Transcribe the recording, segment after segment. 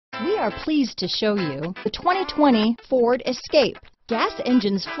We are pleased to show you the 2020 Ford Escape. Gas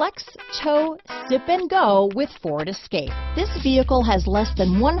engines flex, tow, sip and go with Ford Escape. This vehicle has less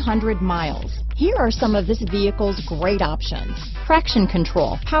than 100 miles. Here are some of this vehicle's great options: traction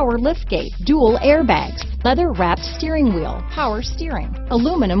control, power liftgate, dual airbags, leather-wrapped steering wheel, power steering,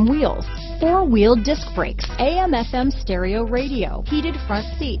 aluminum wheels, four-wheel disc brakes, AM/FM stereo radio, heated front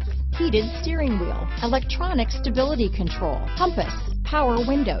seats, heated steering wheel, electronic stability control, compass, power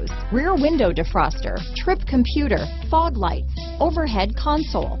windows, rear window defroster, trip computer, fog lights, overhead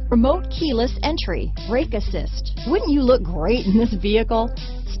console, remote keyless entry, brake assist. Wouldn't you look great in this vehicle?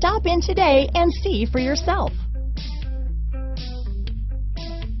 Stop in today and see for yourself.